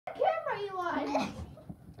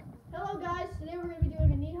Hello guys, today we're going to be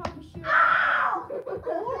doing a knee hockey shootout.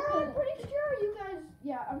 Or I'm pretty sure you guys,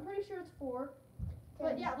 yeah, I'm pretty sure it's 4.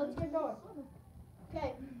 But yeah, let's get going.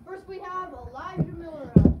 Okay, first we have Elijah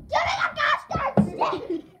Miller. Give me the gosh stick!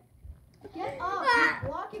 Get up, you're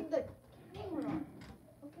blocking the camera.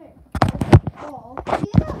 Okay, ball.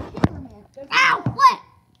 He's a cameraman. Ow! What?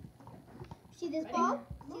 See this ball?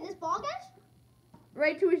 See this ball, guys?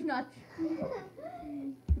 Right to his nuts. And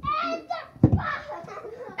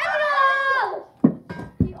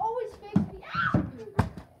He always fakes me out.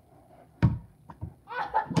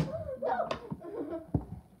 No.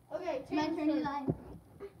 Okay, my turn, Eli.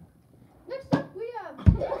 Next up we have.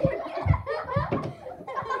 Okay,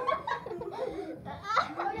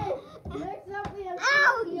 next up we have.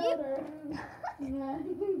 Ow, Piotr.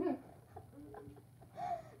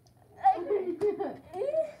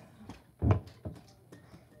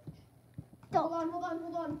 Hold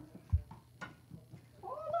on.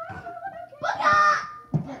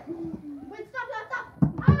 Wait, stop.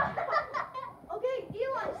 Okay,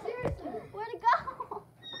 Eli, seriously. Where'd it go?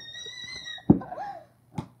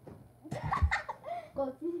 Go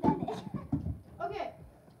finish. Okay.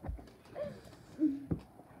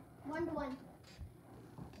 1-1.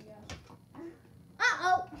 Yeah.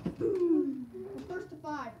 Uh-oh. First to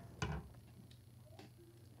 5.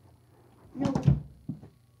 No.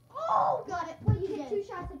 Oh, got it. Wait, you get 2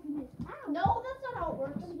 shots if you miss. Ow. No, that's not how it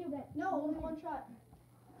works. Let me do that. No, only 1 shot.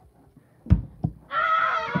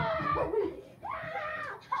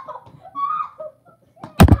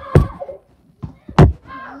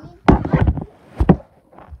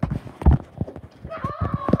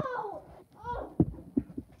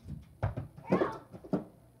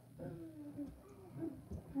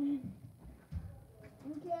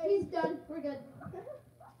 He's done. We're good.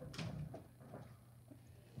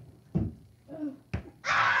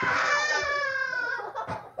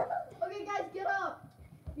 Okay, guys, get up.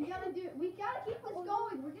 We gotta keep this going.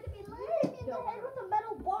 We're gonna be late. In the head with a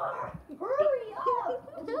metal bar. Hurry up.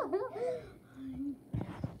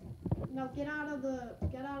 No, get out of the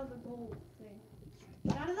goal thing.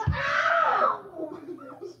 Get out of the. Ow!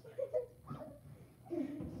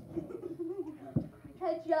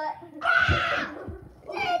 Headshot.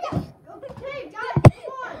 Okay, guys,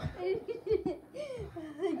 come on.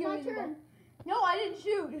 My turn. No, I didn't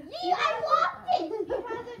shoot. I blocked it. He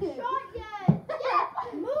hasn't shot yet.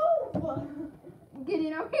 Move. Get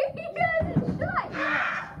in over here. He hasn't shot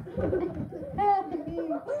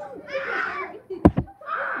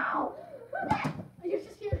Ow! You're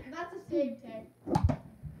just here. That's a save, Tay.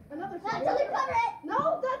 Another That save. doesn't cover it.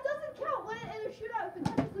 No, that doesn't count. When in a shootout, if it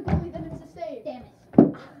touches the goalie, then it's a save. Damn it.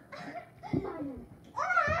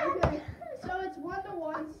 Okay, so it's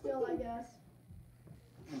 1-1 still, I guess.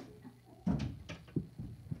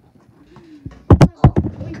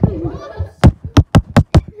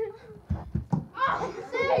 Oh,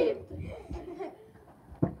 saved!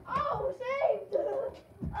 Oh, saved!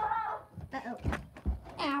 Ah, Uh-oh.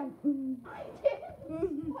 Ow. I did.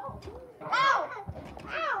 Ow!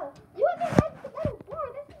 Ow! You have to hit the metal bar.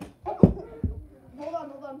 Hold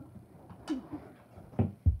on.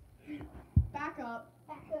 Back up,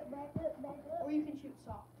 Back up. or you can shoot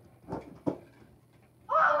soft.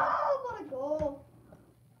 Oh, what a goal!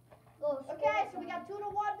 Okay, so we got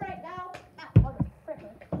 2-1 right now.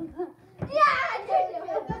 Yeah,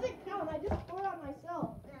 It doesn't count. I just scored on myself.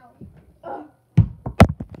 Ugh.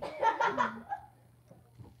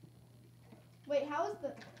 Wait, how is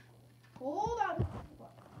the? Hold on.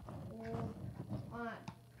 Hold on.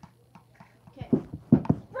 Okay.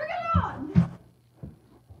 Bring it on.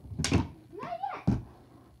 Not yet.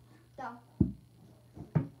 Stop.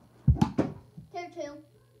 2-2.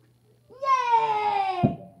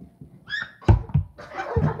 Yay!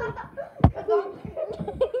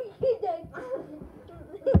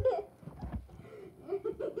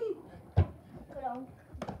 Put on.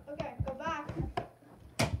 Okay, go back.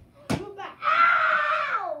 Move back.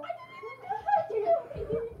 Ow!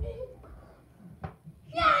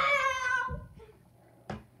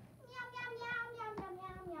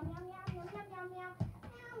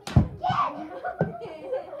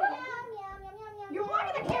 You're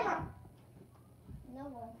blocking the camera. No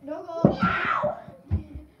more. No goal. Ow!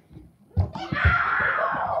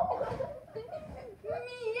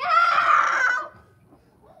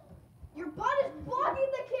 Your butt is blocking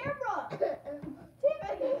the camera.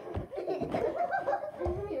 Damn it.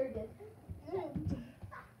 You're good.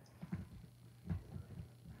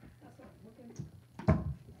 That's not working.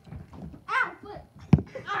 Ow! Foot.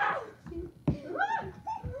 Ah!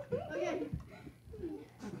 Okay.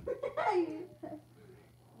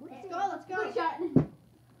 Let's go. Good shot.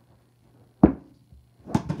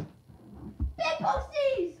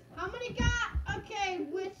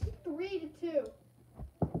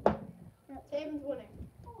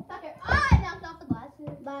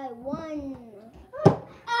 by 1.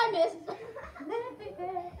 I missed.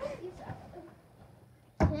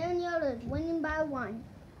 Taven Yoder is winning by 1.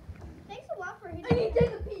 Thanks a lot for hitting. I need to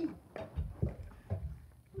take a pee. Oh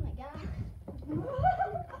my god.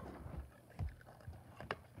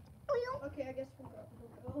 Okay, I guess we'll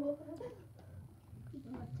go.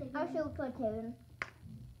 I'll show for Taven.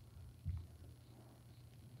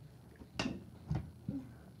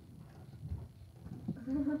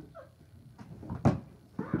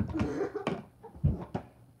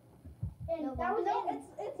 And No, that was no, it.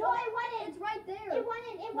 It's no, it wasn't. It's right there. It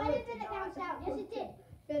wasn't. It wasn't. Then it bounced out. Yes, it did.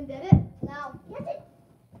 Ben did it. No. Yes, it.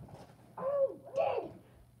 Oh, did.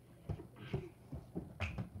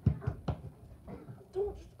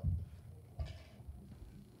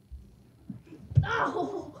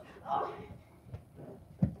 Oh. Oh.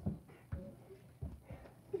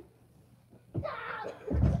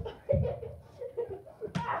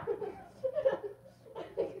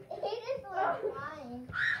 He just like flying.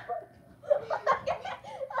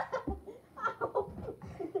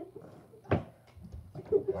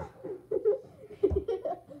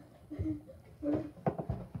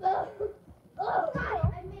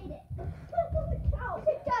 I made it. Oh,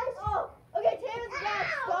 okay, Taven's back.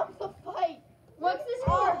 Stop the fight. What's the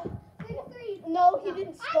score? 3-3. No, he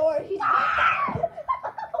didn't score. He's Ow!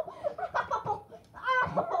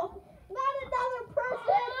 Not another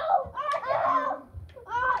person!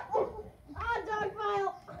 Dog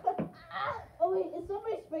file! Oh wait, it's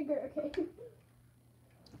somebody's finger, okay.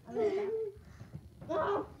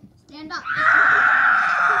 Oh. Stand up.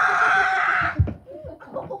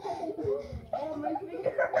 Oh, my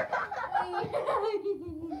finger.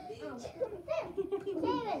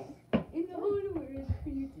 Taven. In the hood, where is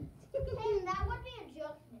it? Taven, that would be a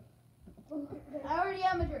adjustment. I already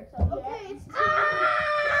am a jerk, so Okay, it's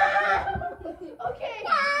okay.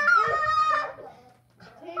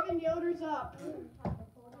 Taven Yoder's up.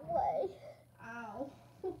 Ow.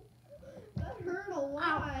 That hurt a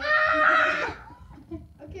lot.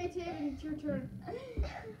 Okay, Taven, it's your turn.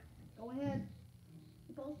 Go ahead.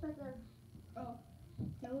 Ball's back there. Oh.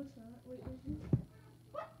 No, it's not. Wait, is it?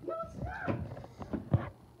 What? No, it's not.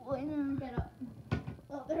 Get up.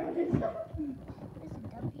 Oh, there it is. It's a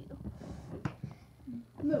W.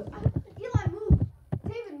 Move. Eli, move.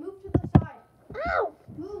 Taven, move to the side. Ow!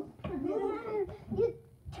 Move. Move. You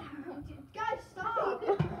Guys, stop.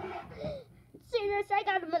 see this? I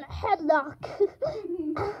got him in a headlock.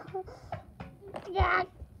 Yeah.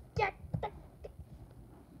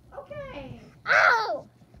 Okay. Ow!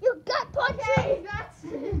 You got punched. Okay, that's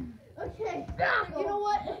it. Okay. You know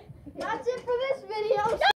what? That's it for this video.